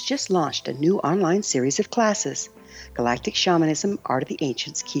School has just launched a new online series of classes, Galactic Shamanism, Art of the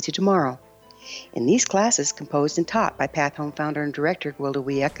Ancients, Key to Tomorrow. In these classes, composed and taught by Path Home founder and director Gwilda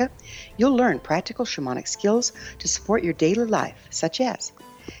Wiyaka, you'll learn practical shamanic skills to support your daily life, such as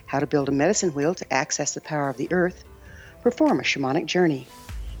how to build a medicine wheel to access the power of the earth, perform a shamanic journey,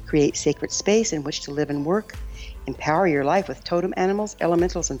 create sacred space in which to live and work, empower your life with totem animals,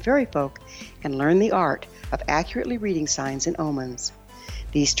 elementals, and fairy folk, and learn the art of accurately reading signs and omens.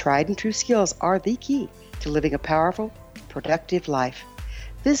 These tried and true skills are the key to living a powerful, productive life.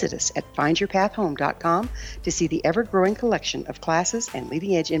 Visit us at findyourpathhome.com to see the ever-growing collection of classes and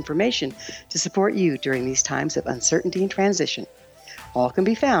leading-edge information to support you during these times of uncertainty and transition. All can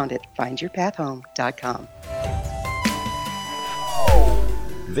be found at findyourpathhome.com.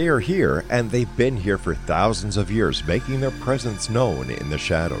 They are here, and they've been here for thousands of years, making their presence known in the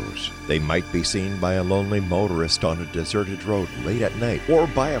shadows. They might be seen by a lonely motorist on a deserted road late at night, or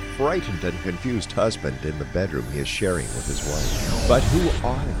by a frightened and confused husband in the bedroom he is sharing with his wife. But who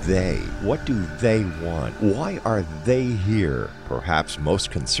are they? What do they want? Why are they here? Perhaps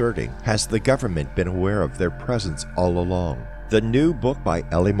most concerning, has the government been aware of their presence all along? The new book by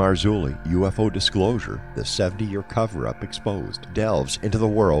Ellie Marzulli, UFO Disclosure, the 70-year cover-up exposed, delves into the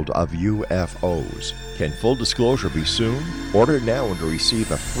world of UFOs. Can full disclosure be soon? Order now and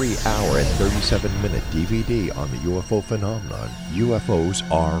receive a free hour and 37-minute DVD on the UFO phenomenon. UFOs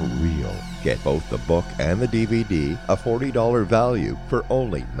are real. Get both the book and the DVD, a $40 value, for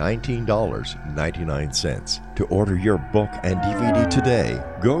only $19.99. To order your book and DVD today,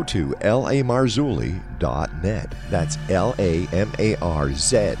 go to lamarzulli.net. That's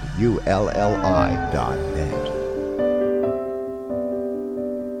LAMARZULLI.net.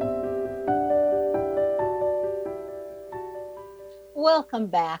 Welcome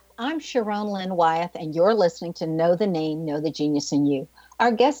back. I'm Sharon Lynn Wyeth, and you're listening to Know the Name, Know the Genius in You.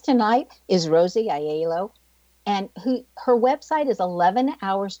 Our guest tonight is Rosie Aiello, and her website is 11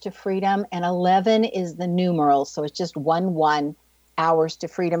 Hours to Freedom, and 11 is the numeral, so it's just 11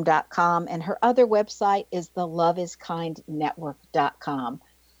 hourstofreedom.com, and her other website is the loveiskindnetwork.com.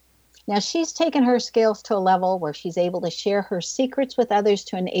 Now, she's taken her skills to a level where she's able to share her secrets with others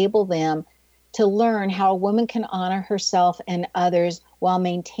to enable them to learn how a woman can honor herself and others while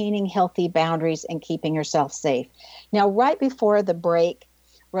maintaining healthy boundaries and keeping herself safe. Now, right before the break,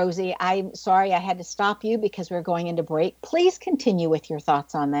 Rosie, I'm sorry I had to stop you because we're going into break. Please continue with your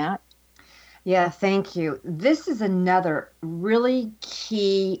thoughts on that. Yeah, thank you. This is another really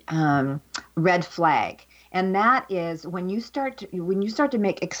key red flag, and that is when you start to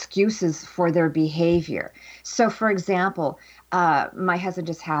make excuses for their behavior. So, for example, my husband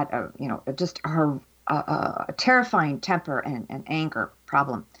just had a terrifying temper and anger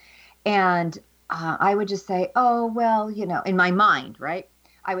problem, and I would just say, oh well, in my mind, right?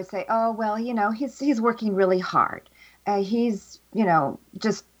 I would say, oh well, he's working really hard. He's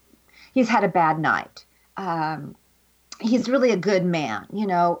had a bad night. He's really a good man,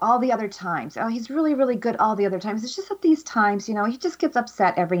 all the other times. Oh, he's really, really good all the other times. It's just that these times, he just gets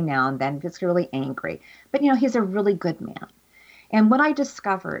upset every now and then, gets really angry. But, he's a really good man. And what I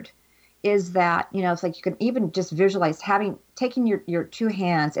discovered is that, it's like you can even just visualize taking your two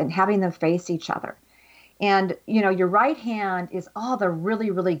hands and having them face each other. And, your right hand is all the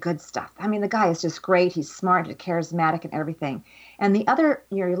really, really good stuff. I mean, the guy is just great. He's smart and charismatic and everything. And the other,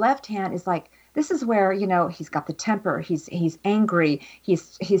 your left hand is like, this is where, he's got the temper. He's angry.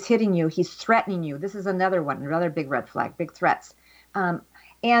 He's hitting you. He's threatening you. This is another one, another big red flag, big threats. And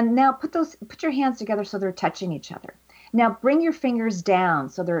now put your hands together so they're touching each other. Now bring your fingers down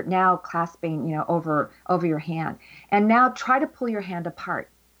so they're now clasping, over your hand. And now try to pull your hand apart.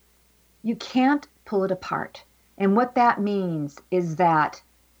 You can't pull it apart. And what that means is that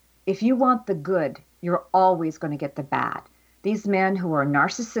if you want the good, you're always going to get the bad. These men who are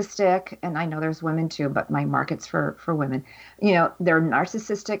narcissistic, and I know there's women too, but my market's for women, they're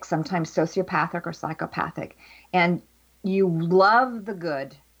narcissistic, sometimes sociopathic or psychopathic. And you love the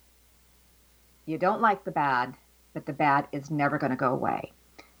good. You don't like the bad, but the bad is never going to go away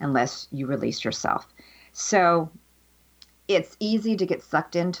unless you release yourself. So it's easy to get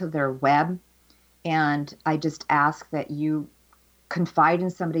sucked into their web. And I just ask that you confide in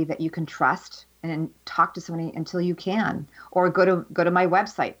somebody that you can trust and talk to somebody until you can, or go to my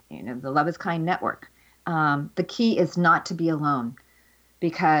website, the Love is Kind Network. The key is not to be alone,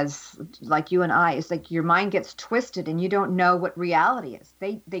 because like you and I, it's like your mind gets twisted and you don't know what reality is.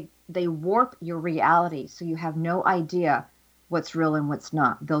 They warp your reality, so you have no idea what's real and what's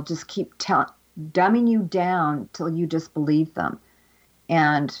not. They'll just keep dumbing you down till you disbelieve them.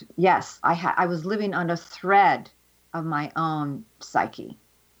 And yes, I was living on a thread of my own psyche.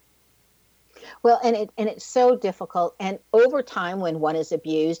 Well, and it's so difficult. And over time, when one is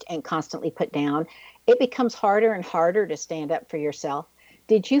abused and constantly put down, it becomes harder and harder to stand up for yourself.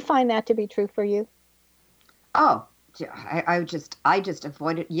 Did you find that to be true for you? Oh, I just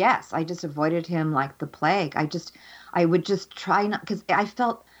avoided. Yes, I just avoided him like the plague. I would just try not, because I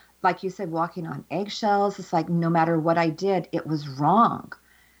felt like you said, walking on eggshells. It's like no matter what I did, it was wrong.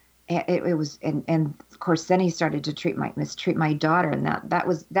 It was, and of course, then he started to mistreat my daughter, and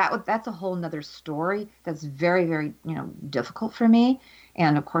that's a whole nother story. That's very, very, difficult for me,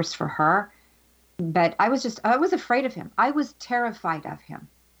 and of course for her. But I was afraid of him. I was terrified of him.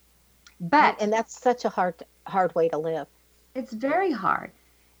 But and that's such a hard way to live. It's very hard,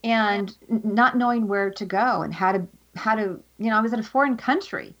 and not knowing where to go and how to I was in a foreign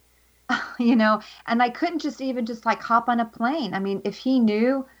country, and I couldn't just like hop on a plane. I mean, if he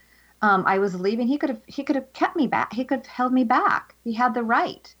knew I was leaving, he could have kept me back. He could have held me back. He had the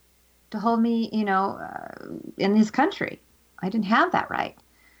right to hold me, in his country. I didn't have that right.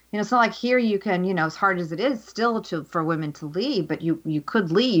 It's not like here you can, as hard as it is still for women to leave, but you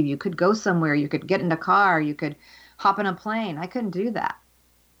could leave. You could go somewhere. You could get in a car. You could hop on a plane. I couldn't do that.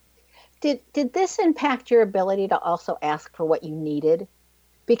 Did this impact your ability to also ask for what you needed?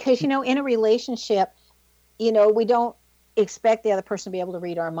 Because, in a relationship, we don't expect the other person to be able to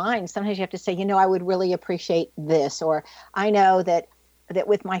read our minds. Sometimes you have to say, I would really appreciate this. Or I know that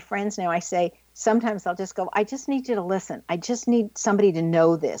with my friends now, I say, sometimes I'll just go, I just need you to listen. I just need somebody to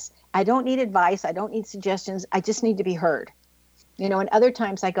know this. I don't need advice. I don't need suggestions. I just need to be heard. And other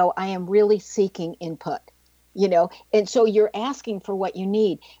times I go, I am really seeking input, and so you're asking for what you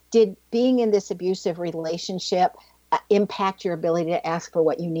need. Did being in this abusive relationship impact your ability to ask for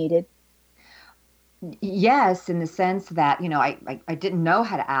what you needed? Yes, in the sense that, I didn't know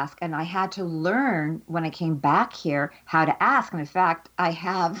how to ask, and I had to learn when I came back here how to ask. And in fact, I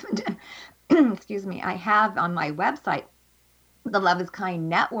have, I have on my website, the Love is Kind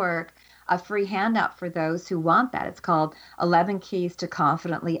Network, a free handout for those who want that. It's called 11 Keys to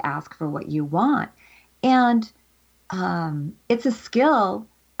Confidently Ask for What You Want. And it's a skill.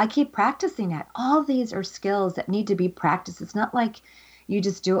 I keep practicing it. All these are skills that need to be practiced. It's not like you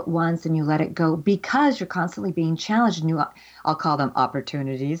just do it once and you let it go, because you're constantly being challenged. And I'll call them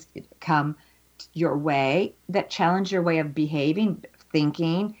opportunities, come your way that challenge your way of behaving,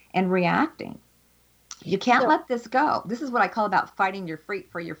 thinking, and reacting. You can't let this go. This is what I call about fighting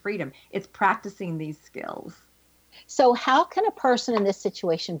for your freedom. It's practicing these skills. So how can a person in this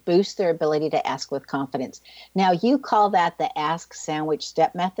situation boost their ability to ask with confidence? Now, you call that the ask sandwich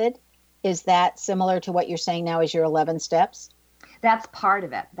step method. Is that similar to what you're saying now as your 11 steps? That's part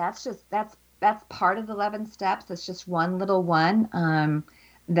of it. That's part of the 11 steps. It's just one little one.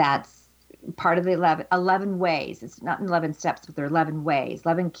 That's part of the 11 ways. It's not 11 steps, but there are 11 ways,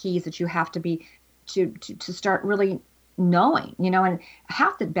 11 keys that you have to be to start really knowing, and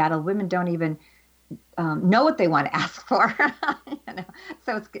half the battle, women don't even know what they want to ask for.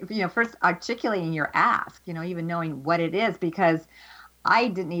 So it's, first articulating your ask, even knowing what it is, because I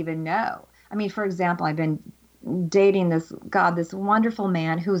didn't even know. I mean, for example, I've been dating this wonderful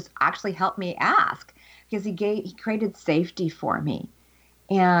man who's actually helped me ask, because he created safety for me.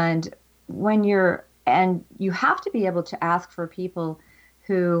 And you have to be able to ask for people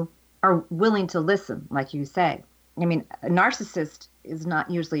who are willing to listen, like you say. I mean, a narcissist is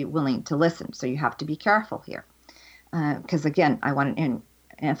not usually willing to listen, so you have to be careful here. Because again, I want to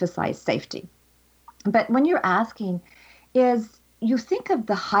emphasize safety. But when you're asking, you think of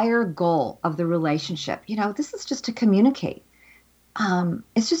the higher goal of the relationship. This is just to communicate.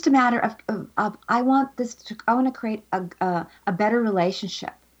 It's just a matter of I want to create a better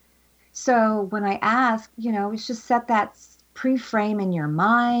relationship. So when I ask, it's just set that pre-frame in your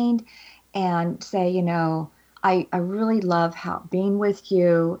mind and say, I really love being with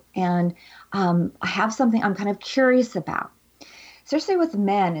you, and I have something I'm kind of curious about. Especially with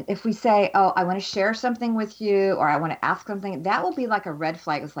men, if we say, oh, I want to share something with you, or I want to ask something, that will be like a red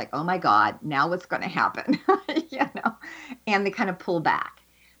flag. It's like, oh my God, now what's going to happen? And they kind of pull back.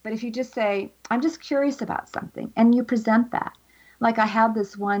 But if you just say, I'm just curious about something, and you present that. Like I had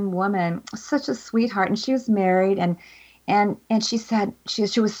this one woman, such a sweetheart, and she was married, and she said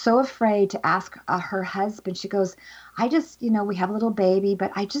she was so afraid to ask her husband. She goes, I just, we have a little baby,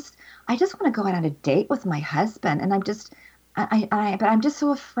 but I just want to go out on a date with my husband, and but I'm just so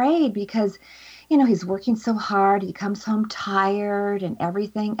afraid because, he's working so hard. He comes home tired and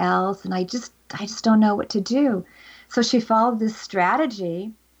everything else, and I just don't know what to do. So she followed this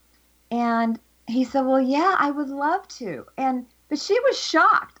strategy, and he said, well, yeah, I would love to, But she was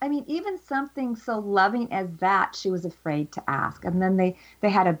shocked. I mean, even something so loving as that, she was afraid to ask. And then they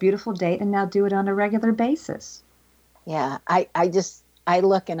had a beautiful date and now do it on a regular basis. Yeah, I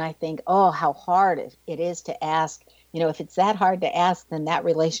look and I think, oh, how hard it is to ask. If it's that hard to ask, then that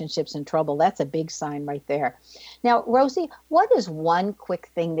relationship's in trouble. That's a big sign right there. Now, Rosie, what is one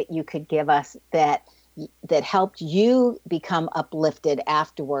quick thing that you could give us that helped you become uplifted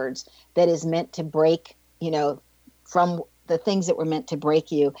afterwards, that is meant to break, from the things that were meant to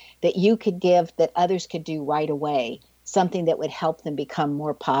break you, that you could give, that others could do right away, something that would help them become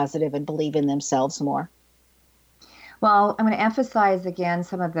more positive and believe in themselves more? Well, I'm going to emphasize again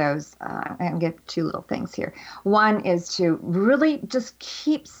some of those. I'm going to give two little things here. One is to really just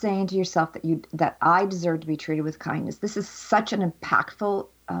keep saying to yourself that I deserve to be treated with kindness. This is such an impactful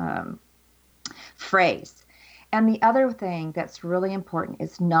phrase. And the other thing that's really important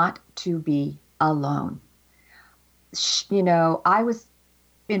is not to be alone. I was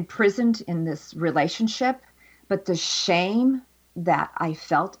imprisoned in this relationship, but the shame that I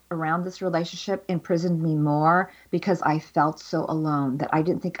felt around this relationship imprisoned me more, because I felt so alone, that I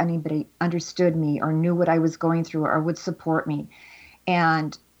didn't think anybody understood me or knew what I was going through or would support me.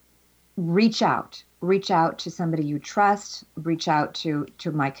 And reach out to somebody you trust, reach out to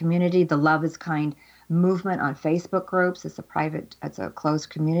my community. The Love is Kind movement on Facebook groups. It's a closed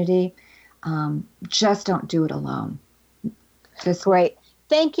community. Just don't do it alone. Great.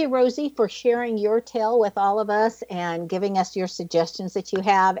 Thank you, Rosie, for sharing your tale with all of us and giving us your suggestions that you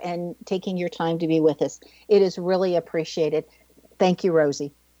have and taking your time to be with us. It is really appreciated. Thank you,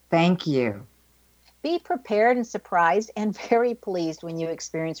 Rosie. Thank you. Be prepared and surprised and very pleased when you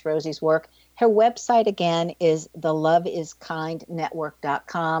experience Rosie's work. Her website, again, is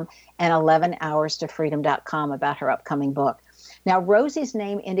theloveiskindnetwork.com and 11hourstofreedom.com about her upcoming book. Now, Rosie's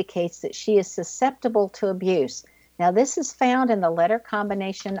name indicates that she is susceptible to abuse. Now, this is found in the letter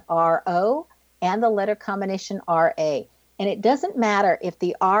combination RO and the letter combination RA. And it doesn't matter if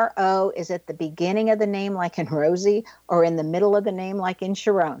the RO is at the beginning of the name, like in Rosie, or in the middle of the name, like in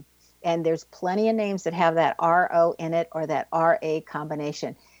Sharon. And there's plenty of names that have that RO in it or that RA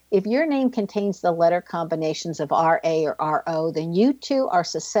combination. If your name contains the letter combinations of RA or RO, then you too are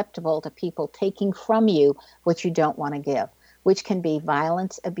susceptible to people taking from you what you don't want to give, which can be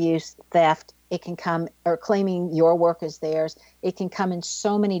violence, abuse, theft. It can come, or claiming your work as theirs. It can come in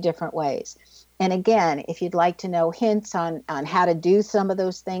so many different ways. And again, if you'd like to know hints on how to do some of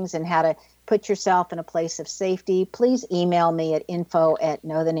those things and how to put yourself in a place of safety, please email me at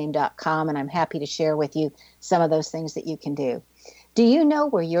info@knowthename.com, and I'm happy to share with you some of those things that you can do. Do you know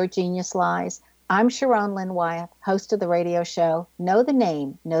where your genius lies? I'm Sharon Lynn Wyeth, host of the radio show Know the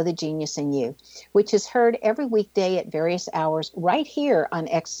Name, Know the Genius in You, which is heard every weekday at various hours right here on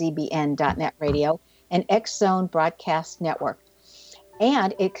xzbn.net radio and X Zone Broadcast Network.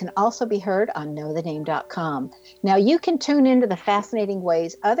 And it can also be heard on knowthename.com. Now, you can tune into the fascinating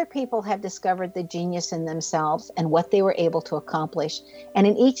ways other people have discovered the genius in themselves and what they were able to accomplish. And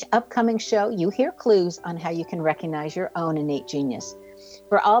in each upcoming show, you hear clues on how you can recognize your own innate genius.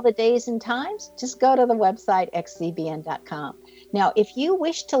 For all the days and times, just go to the website xzbn.com. Now, if you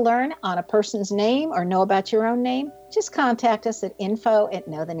wish to learn on a person's name or know about your own name, just contact us at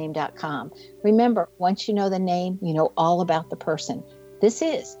info@knowthename.com. Remember, once you know the name, you know all about the person. This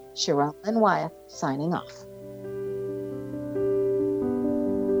is Sharon Lynn Wyeth signing off.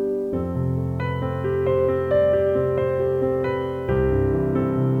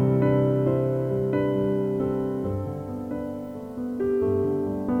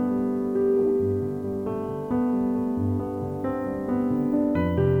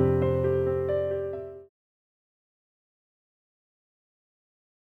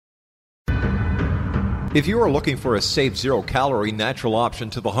 If you are looking for a safe, zero-calorie, natural option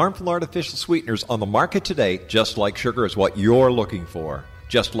to the harmful artificial sweeteners on the market today, Just Like Sugar is what you're looking for.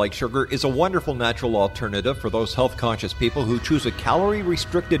 Just Like Sugar is a wonderful natural alternative for those health-conscious people who choose a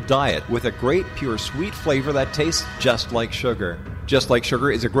calorie-restricted diet with a great, pure, sweet flavor that tastes just like sugar. Just Like Sugar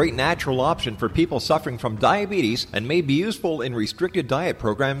is a great natural option for people suffering from diabetes and may be useful in restricted diet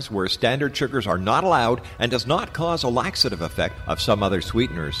programs where standard sugars are not allowed and does not cause a laxative effect of some other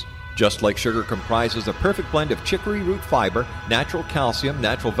sweeteners. Just Like Sugar comprises a perfect blend of chicory root fiber, natural calcium,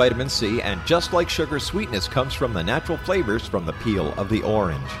 natural vitamin C, and Just Like Sugar's sweetness comes from the natural flavors from the peel of the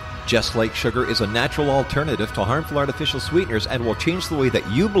orange. Just Like Sugar is a natural alternative to harmful artificial sweeteners and will change the way that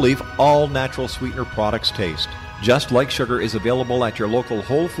you believe all natural sweetener products taste. Just Like Sugar is available at your local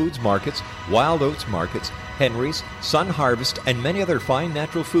Whole Foods markets, Wild Oats markets, Henry's, Sun Harvest, and many other fine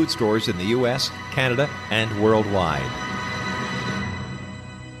natural food stores in the U.S., Canada, and worldwide.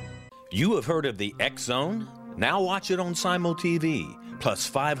 You have heard of the X Zone? Now watch it on Simul TV, plus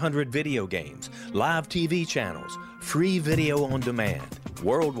 500 video games, live TV channels, free video on demand,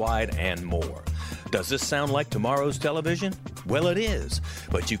 worldwide, and more. Does this sound like tomorrow's television? Well, it is,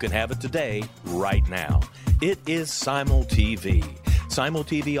 but you can have it today, right now. It is Simul TV. Simul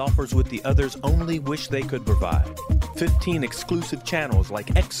TV offers what the others only wish they could provide. 15 exclusive channels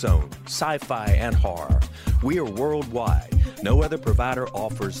like X-Zone, Sci-Fi, and Horror. We are worldwide. No other provider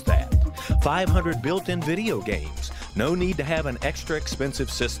offers that. 500 built-in video games. No need to have an extra expensive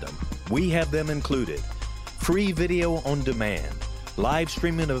system. We have them included. Free video on demand. Live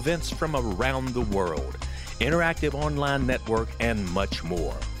streaming events from around the world. Interactive online network, and much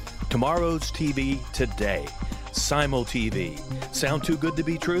more. Tomorrow's TV today. Simul TV. Sound too good to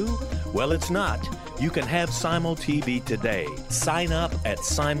be true? Well, it's not. You can have Simul TV today. Sign up at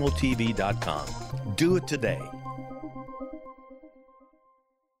simultv.com. Do it today.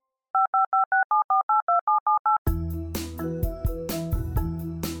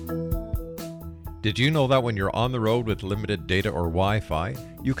 Did you know that when you're on the road with limited data or Wi-Fi,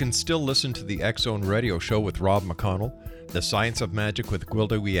 you can still listen to the X-Zone Radio Show with Rob McConnell, The Science of Magic with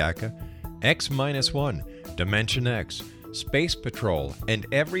Gwilda Wiyaka, X-1, Dimension X, Space Patrol, and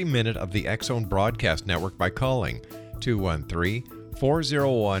every minute of the X-Zone broadcast network by calling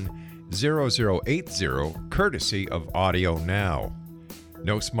 213-401-0080, courtesy of Audio Now.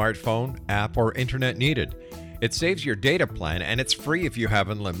 No smartphone, app, or internet needed. It saves your data plan, and it's free if you have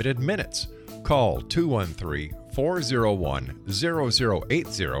unlimited minutes. Call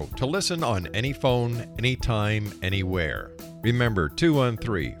 213-401-0080 to listen on any phone, anytime, anywhere. Remember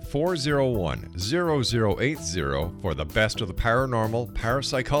 213-401-0080 for the best of the paranormal,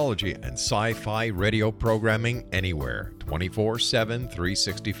 parapsychology, and sci-fi radio programming anywhere, 24/7,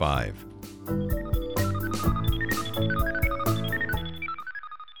 365.